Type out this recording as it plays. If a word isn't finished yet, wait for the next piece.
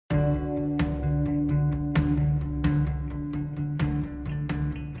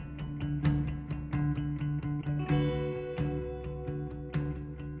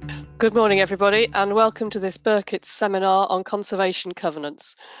Good morning, everybody, and welcome to this Burkitt's seminar on conservation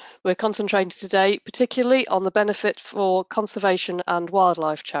covenants. We're concentrating today particularly on the benefit for conservation and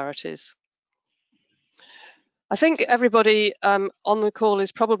wildlife charities. I think everybody on the call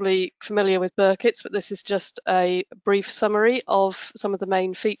is probably familiar with Burkitt's, but this is just a brief summary of some of the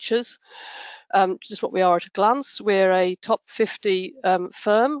main features. Just what we are at a glance. We're a top 50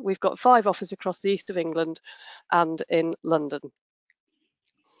 firm. We've got 5 offices across the east of England and in London.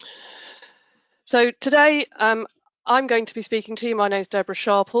 So today I'm going to be speaking to you. My name is Deborah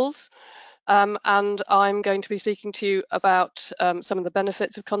Sharples, and I'm going to be speaking to you about some of the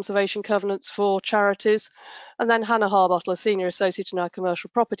benefits of conservation covenants for charities. And then Hannah Harbottle, a senior associate in our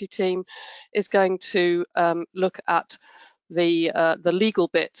commercial property team, is going to look at the legal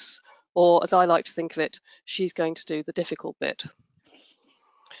bits, or as I like to think of it, she's going to do the difficult bit.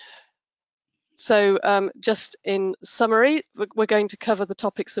 So just in summary, we're going to cover the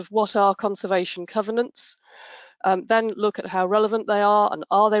topics of what are conservation covenants, then look at how relevant they are and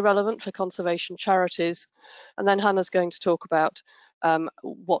are they relevant for conservation charities, and then Hannah's going to talk about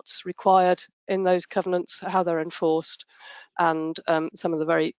what's required in those covenants, how they're enforced, and some of the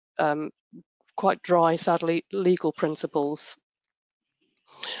very quite dry, sadly, legal principles.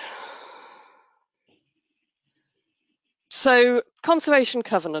 So conservation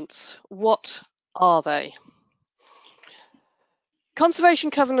covenants, what are they? Conservation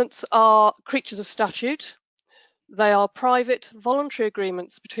covenants are creatures of statute. They are private, voluntary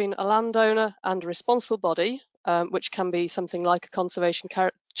agreements between a landowner and a responsible body, which can be something like a conservation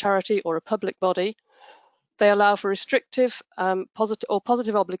charity or a public body. They allow for restrictive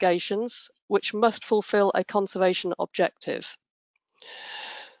positive obligations, which must fulfill a conservation objective.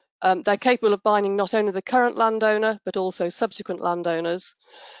 They're capable of binding not only the current landowner, but also subsequent landowners.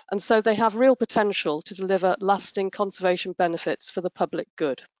 And so they have real potential to deliver lasting conservation benefits for the public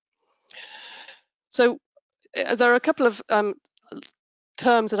good. So there are a couple of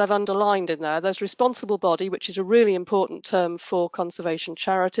terms that I've underlined in there. There's responsible body, which is a really important term for conservation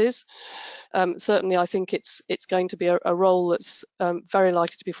charities. Certainly, I think it's going to be a role that's very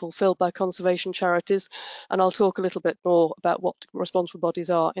likely to be fulfilled by conservation charities, and I'll talk a little bit more about what responsible bodies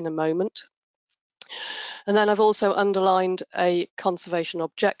are in a moment. And then I've also underlined a conservation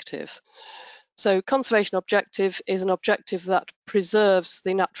objective. So conservation objective is an objective that preserves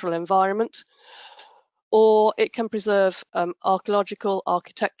the natural environment, or it can preserve archaeological,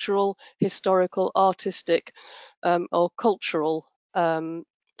 architectural, historical, artistic, or cultural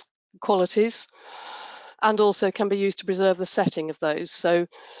qualities, and also can be used to preserve the setting of those. So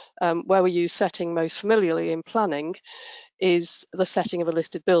where we use setting most familiarly in planning is the setting of a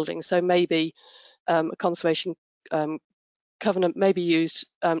listed building. So maybe a conservation covenant may be used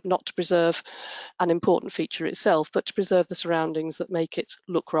not to preserve an important feature itself, but to preserve the surroundings that make it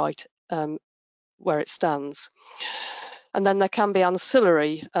look right where it stands. And then there can be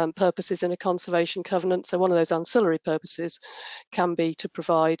ancillary purposes in a conservation covenant. So one of those ancillary purposes can be to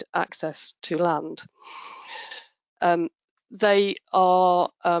provide access to land. They are,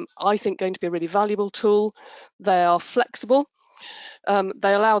 I think, going to be a really valuable tool. They are flexible.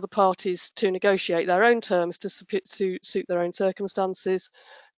 They allow the parties to negotiate their own terms to suit their own circumstances,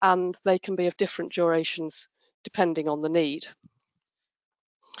 and they can be of different durations depending on the need.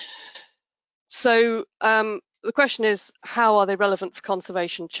 So the question is, how are they relevant for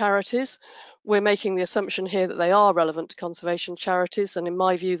conservation charities? We're making the assumption here that they are relevant to conservation charities, and in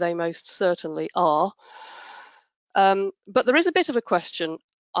my view, they most certainly are. But there is a bit of a question,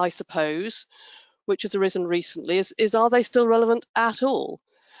 I suppose, which has arisen recently, is are they still relevant at all?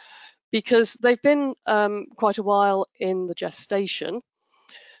 Because they've been quite a while in the gestation.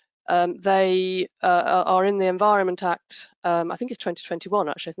 They are in the Environment Act, I think it's 2021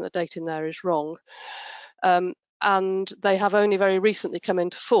 actually, I think the date in there is wrong. And they have only very recently come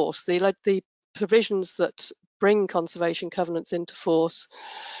into force. The provisions that bring conservation covenants into force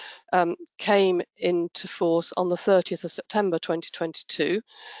came into force on the 30th of September 2022.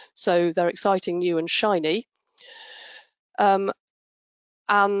 So they're exciting, new and shiny. And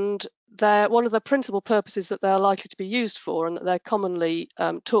one of the principal purposes that they're likely to be used for, and that they're commonly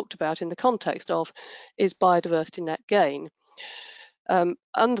talked about in the context of, is biodiversity net gain.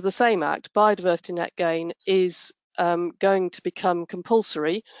 Under the same Act, biodiversity net gain is going to become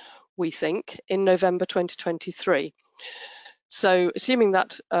compulsory, we think, in November 2023. So assuming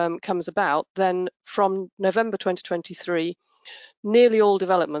that comes about, then from November 2023, nearly all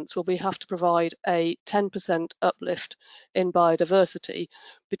developments will have to provide a 10% uplift in biodiversity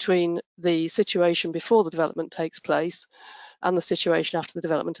between the situation before the development takes place and the situation after the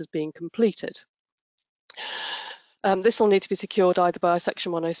development has been completed. This will need to be secured either by a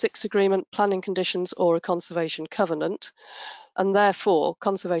Section 106 agreement, planning conditions, or a conservation covenant. And therefore,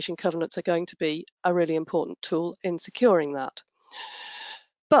 conservation covenants are going to be a really important tool in securing that.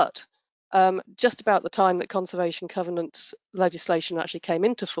 But just about the time that conservation covenants legislation actually came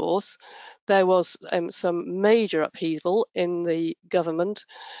into force, there was some major upheaval in the government,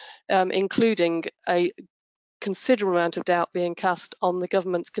 including a considerable amount of doubt being cast on the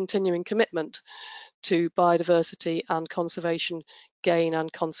government's continuing commitment to biodiversity and conservation gain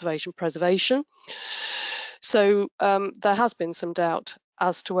and conservation preservation. So there has been some doubt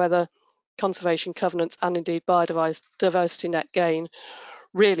as to whether conservation covenants and indeed biodiversity net gain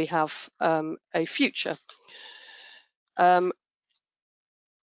really have a future. I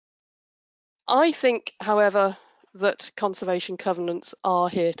think, however, that conservation covenants are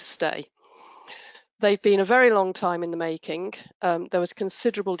here to stay. They've been a very long time in the making. There was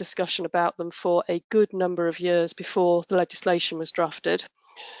considerable discussion about them for a good number of years before the legislation was drafted.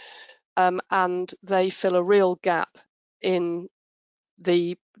 And they fill a real gap in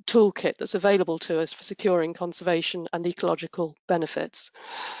the toolkit that's available to us for securing conservation and ecological benefits.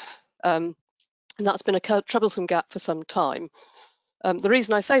 And that's been a troublesome gap for some time. The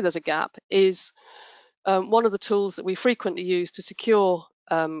reason I say there's a gap is one of the tools that we frequently use to secure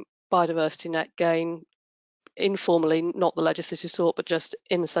biodiversity net gain, informally, not the legislative sort, but just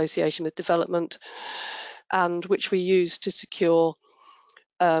in association with development, and which we use to secure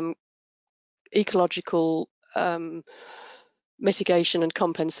ecological mitigation and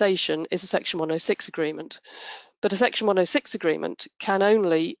compensation, is a Section 106 agreement. But a Section 106 agreement can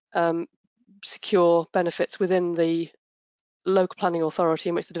only secure benefits within the local planning authority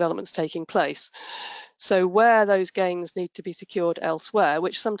in which the development's taking place. So where those gains need to be secured elsewhere,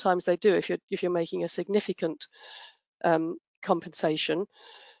 which sometimes they do if you're making a significant compensation,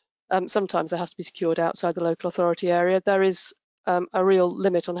 sometimes there has to be secured outside the local authority area. There is a real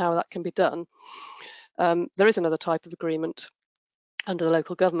limit on how that can be done. There is another type of agreement under the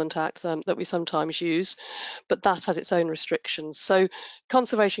Local Government Act that we sometimes use, but that has its own restrictions. So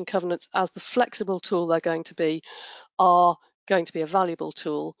conservation covenants, as the flexible tool they're going to be, are going to be a valuable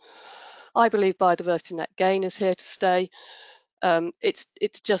tool. I believe biodiversity net gain is here to stay.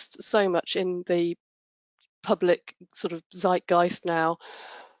 It's just so much in the public sort of zeitgeist now.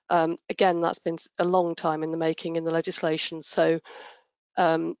 Again, that's been a long time in the making in the legislation, so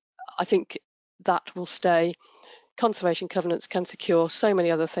I think that will stay. Conservation covenants can secure so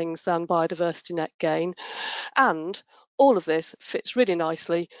many other things than biodiversity net gain, and all of this fits really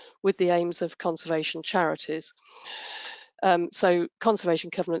nicely with the aims of conservation charities. So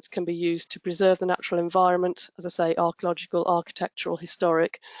conservation covenants can be used to preserve the natural environment, as I say, archaeological, architectural,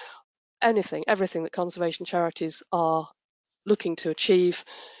 historic, everything that conservation charities are looking to achieve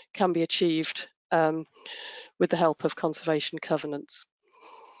can be achieved with the help of conservation covenants.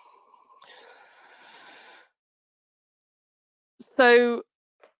 So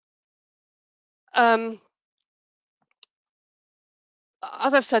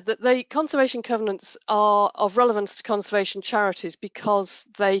as I've said, that the conservation covenants are of relevance to conservation charities because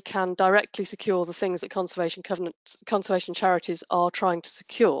they can directly secure the things that conservation charities are trying to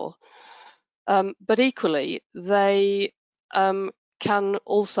secure. But equally, they can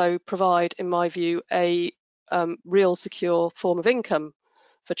also provide, in my view, a real secure form of income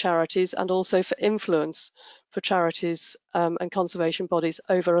for charities and also for influence for charities and conservation bodies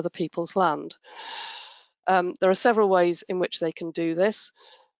over other people's land. There are several ways in which they can do this,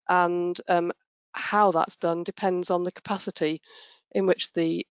 and how that's done depends on the capacity in which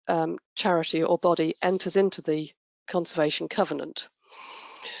the charity or body enters into the conservation covenant.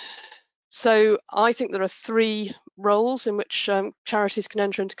 So I think there are three roles in which charities can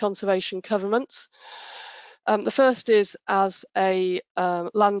enter into conservation covenants. The first is as a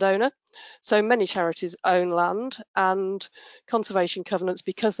landowner. So many charities own land, and conservation covenants,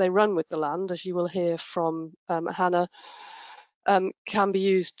 because they run with the land, as you will hear from Hannah, can be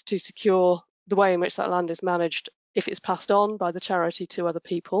used to secure the way in which that land is managed if it's passed on by the charity to other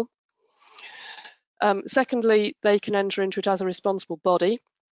people. Secondly, they can enter into it as a responsible body.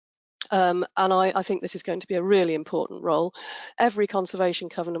 And I think this is going to be a really important role. Every conservation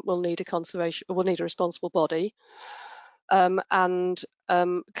covenant will need a responsible body, and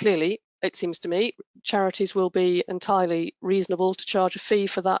clearly, it seems to me, charities will be entirely reasonable to charge a fee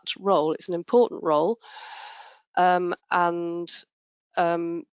for that role. It's an important role, and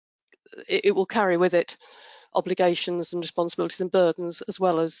it will carry with it obligations and responsibilities and burdens as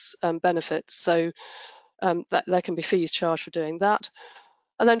well as benefits. So that there can be fees charged for doing that.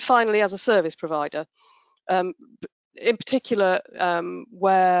 And then finally, as a service provider, in particular,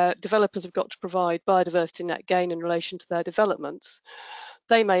 where developers have got to provide biodiversity net gain in relation to their developments,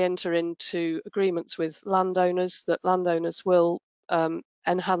 they may enter into agreements with landowners that landowners will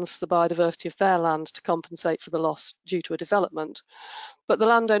enhance the biodiversity of their land to compensate for the loss due to a development. But the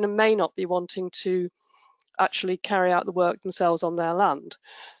landowner may not be wanting to actually carry out the work themselves on their land.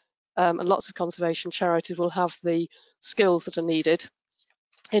 And lots of conservation charities will have the skills that are needed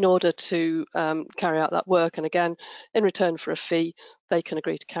in order to carry out that work. And again, in return for a fee, they can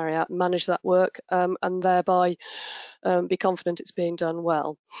agree to carry out and manage that work and thereby be confident it's being done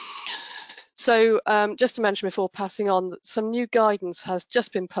well. So just to mention before passing on that some new guidance has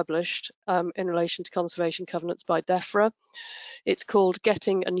just been published in relation to conservation covenants by DEFRA. It's called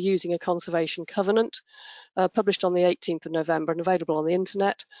Getting and Using a Conservation Covenant, published on the 18th of November and available on the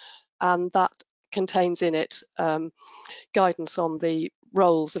internet. And that contains in it guidance on the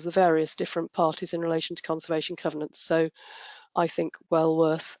roles of the various different parties in relation to conservation covenants. So I think well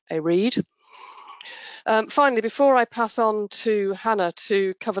worth a read. Finally, before I pass on to Hannah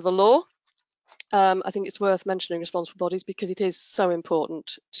to cover the law, I think it's worth mentioning responsible bodies because it is so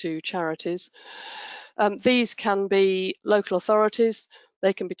important to charities. These can be local authorities,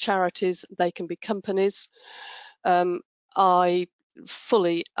 they can be charities, they can be companies. I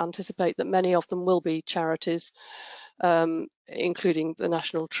fully anticipate that many of them will be charities, including the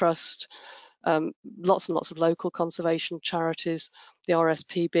National Trust, lots and lots of local conservation charities, the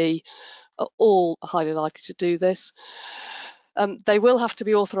RSPB, are all highly likely to do this. They will have to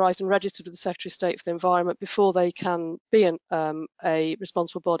be authorised and registered with the Secretary of State for the Environment before they can be a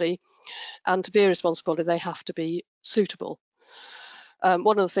responsible body, and to be a responsible body they have to be suitable.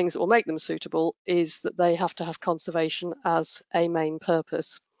 One of the things that will make them suitable is that they have to have conservation as a main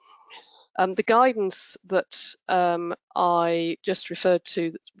purpose. The guidance that I just referred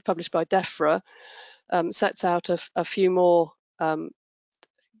to, that's published by DEFRA, sets out a few more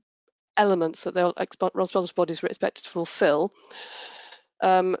elements that the responsible bodies are expected to fulfil.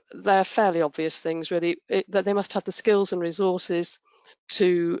 They're fairly obvious things, really, that they must have the skills and resources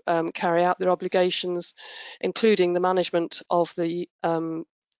to carry out their obligations, including the management of the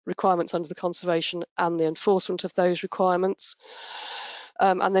requirements under the conservation and the enforcement of those requirements.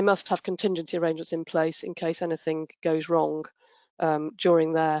 And they must have contingency arrangements in place in case anything goes wrong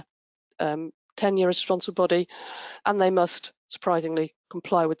during their tenure as responsible body, and they must, surprisingly,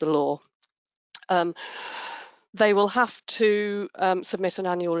 comply with the law. They will have to submit an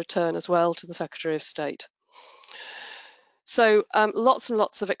annual return as well to the Secretary of State. So lots and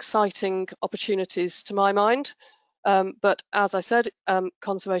lots of exciting opportunities to my mind. But as I said,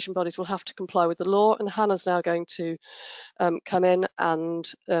 conservation bodies will have to comply with the law, and Hannah's now going to come in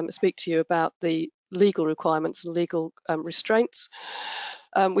and speak to you about the legal requirements and legal restraints.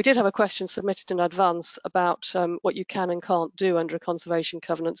 We did have a question submitted in advance about what you can and can't do under a conservation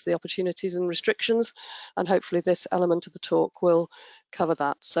covenant, the opportunities and restrictions, and hopefully this element of the talk will cover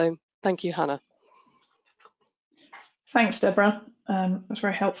that. So thank you, Hannah. Thanks, Deborah. That's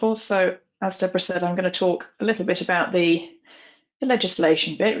very helpful. So as Deborah said, I'm going to talk a little bit about the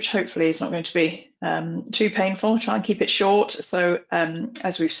legislation bit, which hopefully is not going to be too painful. I'll try and keep it short. So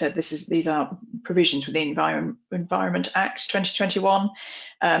as we've said, these are provisions with the Environment Act 2021.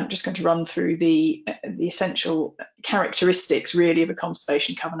 I'm just going to run through the essential characteristics really of a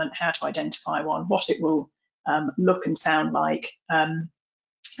conservation covenant, how to identify one, what it will look and sound like.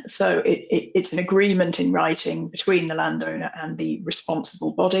 So it's an agreement in writing between the landowner and the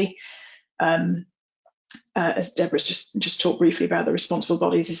responsible body. As Deborah's just talked briefly about, the responsible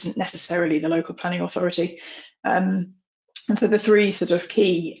bodies isn't necessarily the local planning authority. And so the three sort of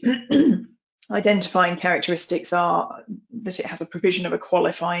key identifying characteristics are that it has a provision of a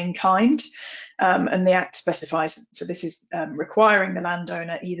qualifying kind, and the Act specifies, so this is requiring the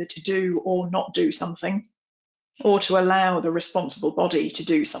landowner either to do or not do something, or to allow the responsible body to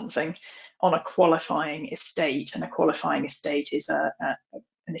do something on a qualifying estate. And a qualifying estate is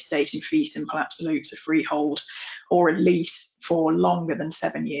an estate in fee simple absolutes, a freehold, or a lease for longer than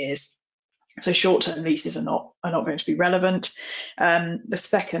 7 years. So short-term leases are not going to be relevant. The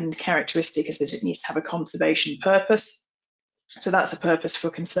second characteristic is that it needs to have a conservation purpose. So that's a purpose for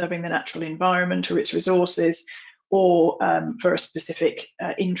conserving the natural environment or its resources, or for a specific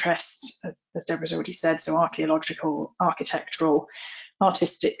interest, as Deborah's already said, so archaeological, architectural,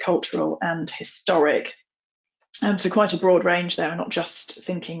 artistic, cultural, and historic. So quite a broad range there, not just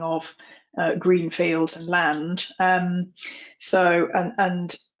thinking of green fields and land. The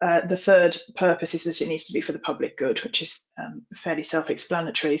third purpose is that it needs to be for the public good, which is fairly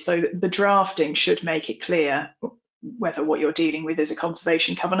self-explanatory. So the drafting should make it clear whether what you're dealing with is a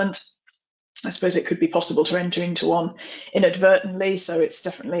conservation covenant I suppose it could be possible to enter into one inadvertently, so it's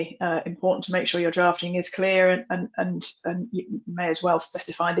definitely important to make sure your drafting is clear, and you may as well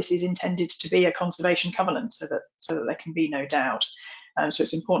specify this is intended to be a conservation covenant, so that there can be no doubt. So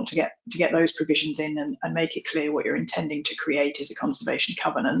it's important to get those provisions in and make it clear what you're intending to create as a conservation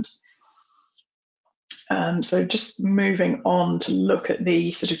covenant. So just moving on to look at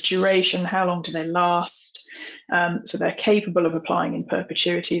the sort of duration, how long do they last? So they're capable of applying in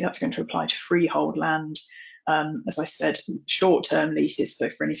perpetuity. That's going to apply to freehold land. As I said, short-term leases, so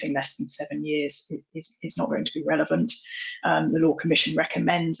for anything less than 7 years, is not going to be relevant. The Law Commission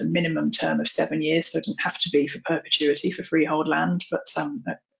recommends a minimum term of 7 years, so it doesn't have to be for perpetuity for freehold land, but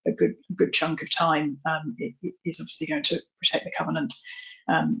a good chunk of time is obviously going to protect the covenant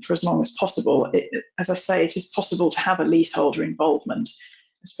for as long as possible. As I say, it is possible to have a leaseholder involvement.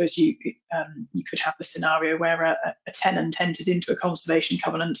 I suppose you could have the scenario where a tenant enters into a conservation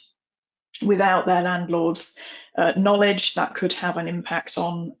covenant without their landlord's knowledge. That could have an impact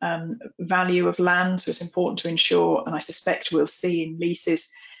on value of land. So it's important to ensure, and I suspect we'll see in leases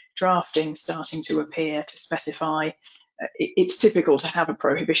drafting starting to appear to specify. It's typical to have a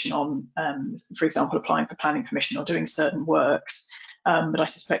prohibition on, for example, applying for planning permission or doing certain works. But I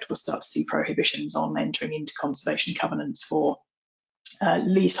suspect we'll start to see prohibitions on entering into conservation covenants for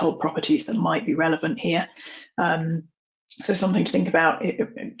leasehold properties that might be relevant here. So something to think about,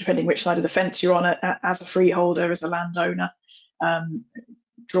 depending which side of the fence you're on as a freeholder, as a landowner,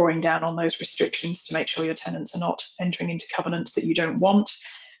 drawing down on those restrictions to make sure your tenants are not entering into covenants that you don't want.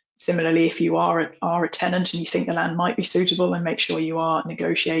 Similarly, if you are a tenant and you think the land might be suitable, then make sure you are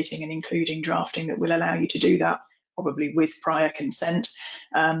negotiating and including drafting that will allow you to do that, probably with prior consent,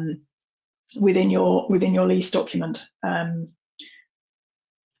 within your lease document.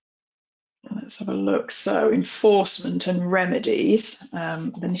 Let's have a look. So enforcement and remedies,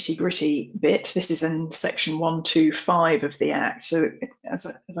 the nitty-gritty bit. This is in section 125 of the Act. So as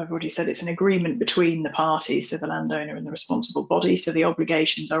I've already said, it's an agreement between the parties, so the landowner and the responsible body. So the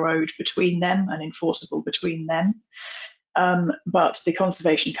obligations are owed between them and enforceable between them. But the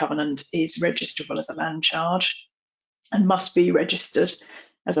conservation covenant is registrable as a land charge and must be registered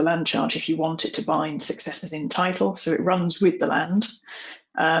as a land charge if you want it to bind successors in title. So it runs with the land.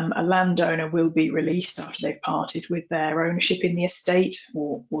 A landowner will be released after they've parted with their ownership in the estate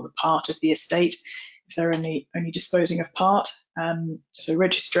or the part of the estate, if they're only disposing of part. So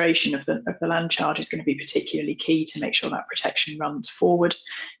registration of the land charge is going to be particularly key to make sure that protection runs forward.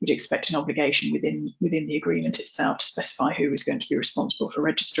 You'd expect an obligation within the agreement itself to specify who is going to be responsible for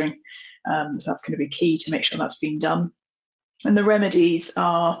registering. So that's going to be key to make sure that's been done. And the remedies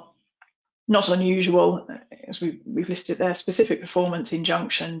are not unusual, as we've listed there: specific performance,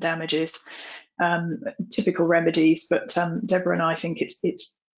 injunction, damages, typical remedies. But Deborah and I think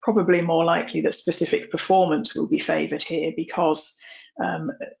it's probably more likely that specific performance will be favoured here, because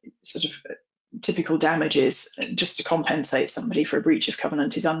sort of typical damages, just to compensate somebody for a breach of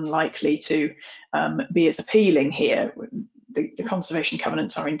covenant, is unlikely to be as appealing here. The conservation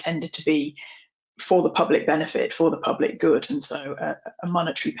covenants are intended to be for the public benefit, for the public good, and so a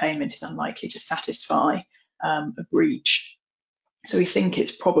monetary payment is unlikely to satisfy a breach. So we think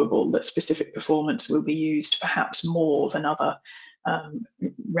it's probable that specific performance will be used perhaps more than other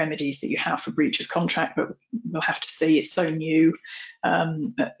remedies that you have for breach of contract, but we'll have to see. It's so new,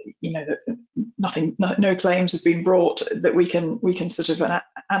 that no claims have been brought that we can sort of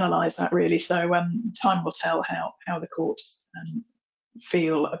analyse that really. So time will tell how the courts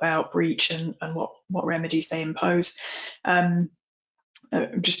feel about breach and what remedies they impose.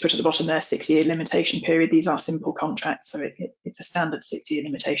 Just put at the bottom there, 6-year limitation period. These are simple contracts, so it's a standard 6-year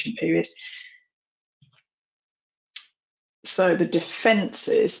limitation period. So the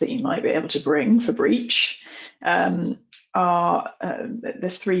defences that you might be able to bring for breach are,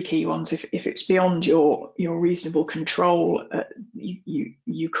 there's 3 key ones. If it's beyond your reasonable control,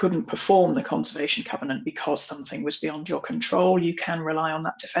 you couldn't perform the conservation covenant because something was beyond your control, you can rely on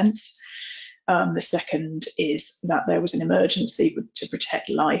that defence. The second is that there was an emergency to protect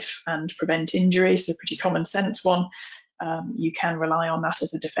life and prevent injury, so a pretty common sense one. You can rely on that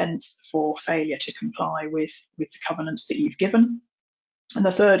as a defence for failure to comply with the covenants that you've given. And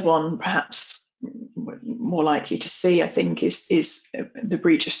the third one, perhaps more likely to see, I think, is the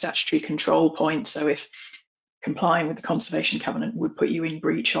breach of statutory control point. So if complying with the conservation covenant would put you in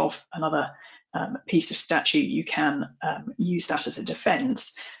breach of another piece of statute, you can use that as a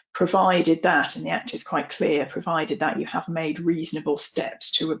defence, provided that, and the Act is quite clear, provided that you have made reasonable steps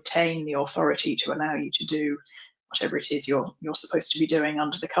to obtain the authority to allow you to do whatever it is you're supposed to be doing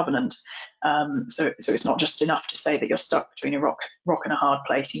under the covenant. So it's not just enough to say that you're stuck between a rock and a hard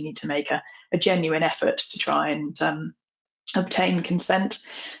place. You need to make a genuine effort to try and obtain consent,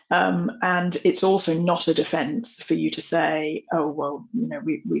 and it's also not a defence for you to say, oh well,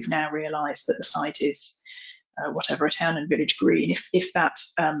 we've now realised that the site is whatever, a town and village green. If that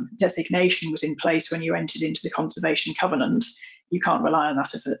designation was in place when you entered into the conservation covenant, you can't rely on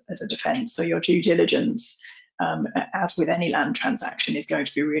that as a defence. So your due diligence, as with any land transaction, is going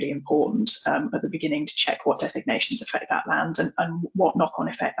to be really important at the beginning to check what designations affect that land and what knock-on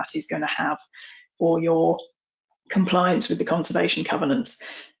effect that is going to have for your compliance with the conservation covenants.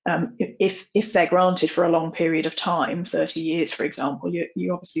 If they're granted for a long period of time, 30 years, for example,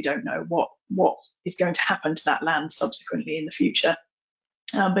 you obviously don't know what is going to happen to that land subsequently in the future.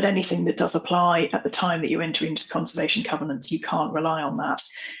 But anything that does apply at the time that you enter into conservation covenants, you can't rely on that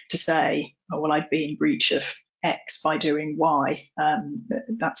to say, oh, well, I'd be in breach of X by doing Y.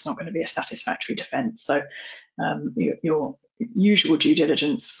 That's not going to be a satisfactory defence. So your usual due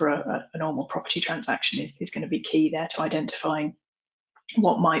diligence for a normal property transaction is going to be key there to identifying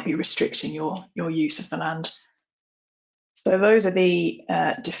what might be restricting your use of the land. So those are the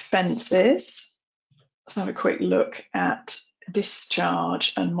defences. Let's have a quick look at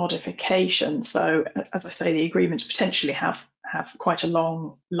discharge and modification. So as I say, the agreements potentially have quite a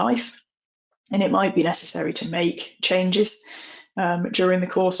long life, and it might be necessary to make changes during the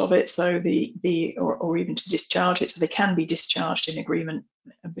course of it, so or even to discharge it. So they can be discharged in agreement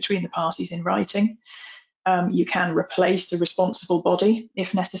between the parties in writing. You can replace the responsible body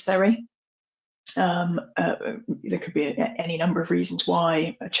if necessary. There could be any number of reasons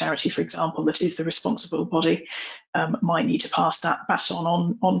why a charity, for example, that is the responsible body might need to pass that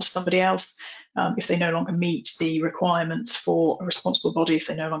baton on to somebody else. If they no longer meet the requirements for a responsible body, if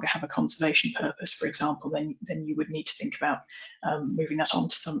they no longer have a conservation purpose, for example, then you would need to think about moving that on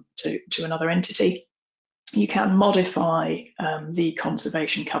to another entity. You can modify the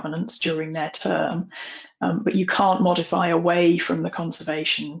conservation covenants during their term, but you can't modify away from the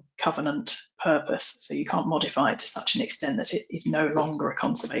conservation covenant purpose. So you can't modify it to such an extent that it is no longer a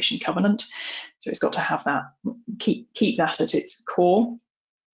conservation covenant. So it's got to have that, keep that at its core.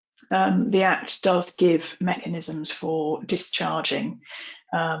 The Act does give mechanisms for discharging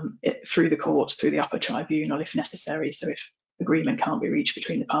it through the courts, through the upper tribunal if necessary. So if agreement can't be reached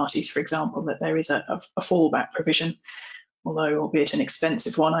between the parties, for example, that there is a fallback provision, although albeit an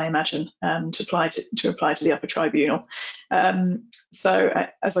expensive one, I imagine, to apply to the upper tribunal. So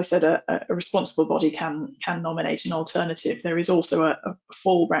as I said, a responsible body can nominate an alternative. There is also a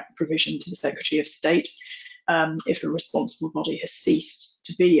fallback provision to the Secretary of State. If a responsible body has ceased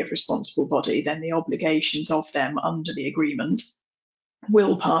to be a responsible body, then the obligations of them under the agreement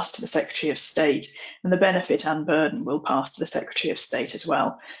will pass to the Secretary of State, and the benefit and burden will pass to the Secretary of State as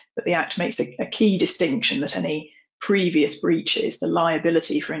well. But the Act makes a key distinction that any previous breaches, the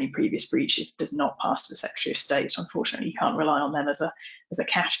liability for any previous breaches, does not pass to the Secretary of State. So unfortunately, you can't rely on them as a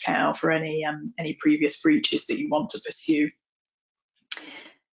cash cow for any previous breaches that you want to pursue.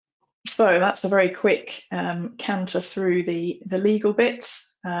 So that's a very quick canter through the legal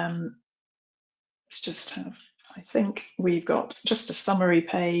bits. Let's just have, I think we've got just a summary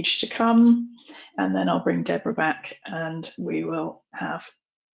page to come, and then I'll bring Deborah back and we will have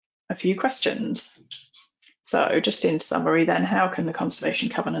a few questions. So just in summary then, how can the conservation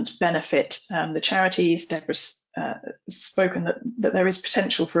covenants benefit the charities? Deborah's spoken that there is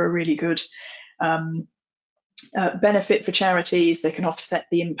potential for a really good benefit for charities. They can offset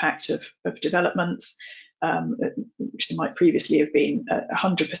the impact of developments, which they might previously have been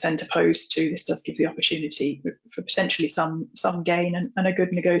 100% opposed to. This does give the opportunity for potentially some gain and a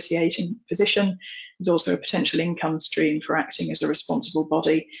good negotiating position. There's also a potential income stream for acting as a responsible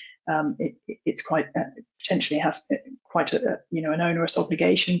body. It's quite potentially has quite an onerous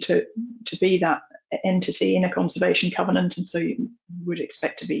obligation to be that entity in a conservation covenant, and so you would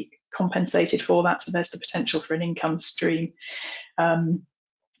expect to be compensated for that. So there's the potential for an income stream. And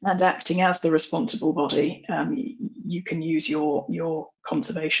acting as the responsible body, you can use your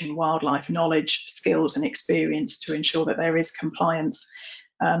conservation wildlife knowledge, skills and experience to ensure that there is compliance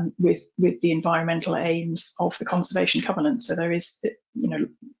with the environmental aims of the conservation covenant. So there is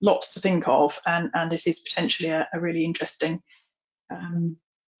lots to think of, and it is potentially a really interesting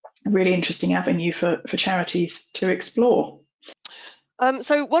avenue for charities to explore.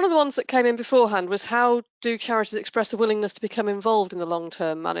 So one of the ones that came in beforehand was, how do charities express a willingness to become involved in the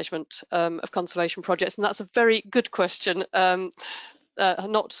long-term management of conservation projects? And that's a very good question.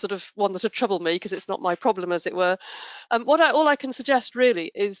 not sort of one that would trouble me because it's not my problem, as it were. All I can suggest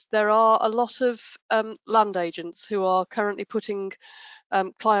really is there are a lot of land agents who are currently putting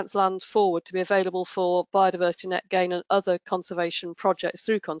clients' land forward to be available for biodiversity net gain and other conservation projects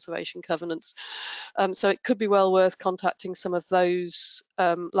through conservation covenants. So it could be well worth contacting some of those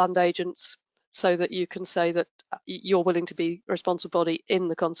land agents so that you can say that you're willing to be a responsible body in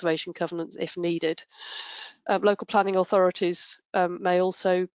the conservation covenants if needed. Local planning authorities may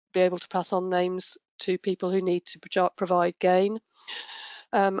also be able to pass on names to people who need to provide gain.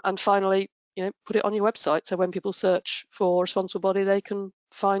 And finally, put it on your website so when people search for responsible body, they can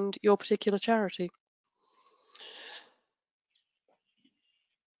find your particular charity.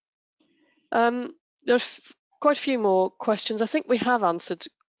 There's quite a few more questions. I think we have answered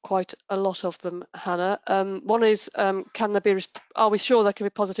quite a lot of them, Hannah. One is, are we sure there can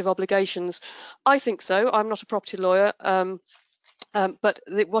be positive obligations? I think so. I'm not a property lawyer, but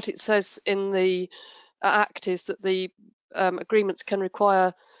what it says in the Act is that the agreements can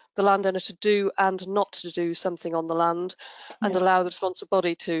require the landowner to do and not to do something on the land, and Yes. allow the responsible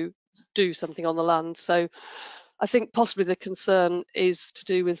body to do something on the land. So I think possibly the concern is to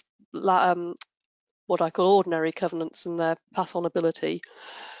do with what I call ordinary covenants and their pass-on ability.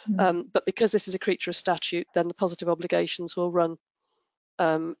 But because this is a creature of statute, then the positive obligations will run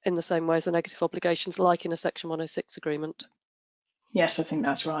in the same way as the negative obligations, like in a Section 106 agreement. Yes, I think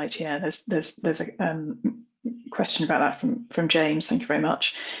that's right. Yeah, there's a question about that from James. Thank you very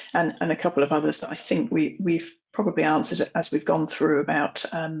much, and a couple of others that I think we've probably answered as we've gone through about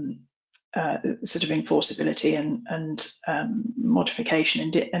sort of enforceability and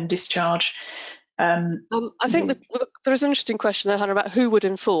modification and discharge. I think there is an interesting question there, Hannah, about who would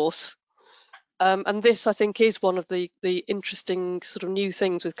enforce. And this, I think, is one of the interesting sort of new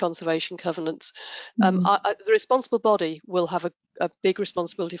things with conservation covenants. The responsible body will have a big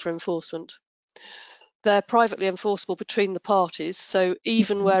responsibility for enforcement. They're privately enforceable between the parties, so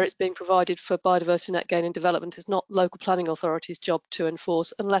even where it's being provided for biodiversity net gain and development, it's not local planning authority's job to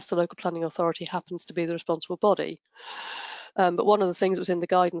enforce unless the local planning authority happens to be the responsible body. But one of the things that was in the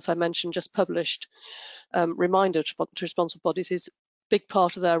guidance I mentioned, just published, reminder to responsible bodies is a big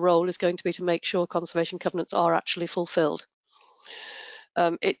part of their role is going to be to make sure conservation covenants are actually fulfilled.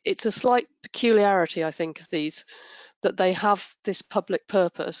 It's a slight peculiarity, I think, of these, that they have this public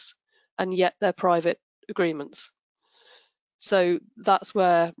purpose and yet they're private agreements. So that's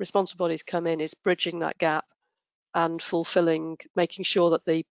where responsible bodies come in, is bridging that gap and fulfilling, making sure that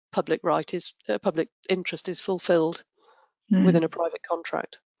the public interest is fulfilled within a private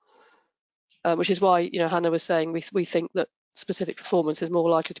contract. Which is why, Hannah was saying we think that specific performance is more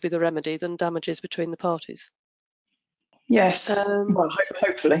likely to be the remedy than damages between the parties. Yes. Well,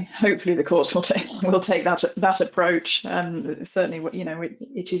 hopefully the courts will take that approach. Certainly,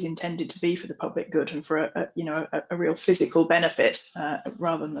 it is intended to be for the public good and for a real physical benefit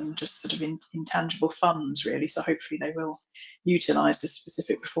rather than just sort of intangible funds, really. So hopefully they will utilise the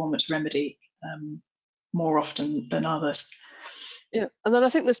specific performance remedy more often than others. Yeah, and then I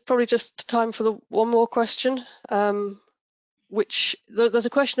think there's probably just time for one more question. Which there's a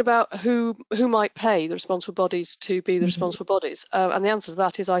question about who might pay the responsible bodies to be the responsible bodies, and the answer to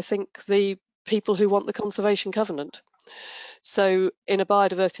that is, I think, the people who want the conservation covenant. So in a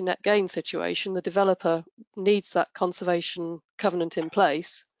biodiversity net gain situation, the developer needs that conservation covenant in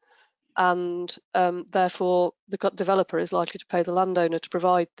place, and therefore the developer is likely to pay the landowner to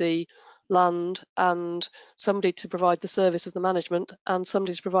provide the land and somebody to provide the service of the management and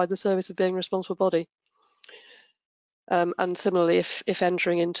somebody to provide the service of being a responsible body. And similarly, if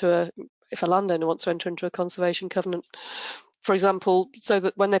a landowner wants to enter into a conservation covenant, for example, so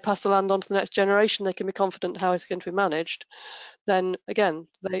that when they pass the land on to the next generation, they can be confident how it's going to be managed, then again,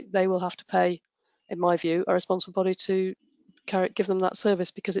 they will have to pay, in my view, a responsible body to give them that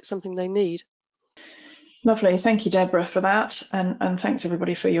service because it's something they need. Lovely. Thank you, Deborah, for that. And thanks,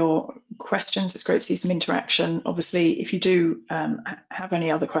 everybody, for your questions. It's great to see some interaction. Obviously, if you do have any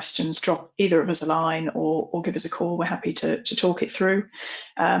other questions, drop either of us a line or give us a call. We're happy to talk it through.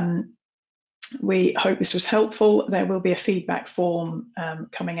 We hope this was helpful. There will be a feedback form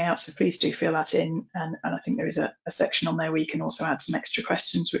coming out, so please do fill that in. And I think there is a section on there where you can also add some extra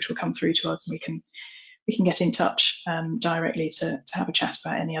questions, which will come through to us, and we can get in touch directly to have a chat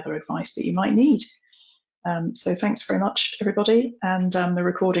about any other advice that you might need. So thanks very much, everybody, and the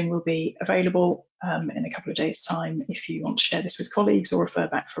recording will be available in a couple of days' time if you want to share this with colleagues or refer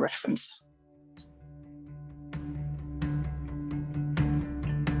back for reference.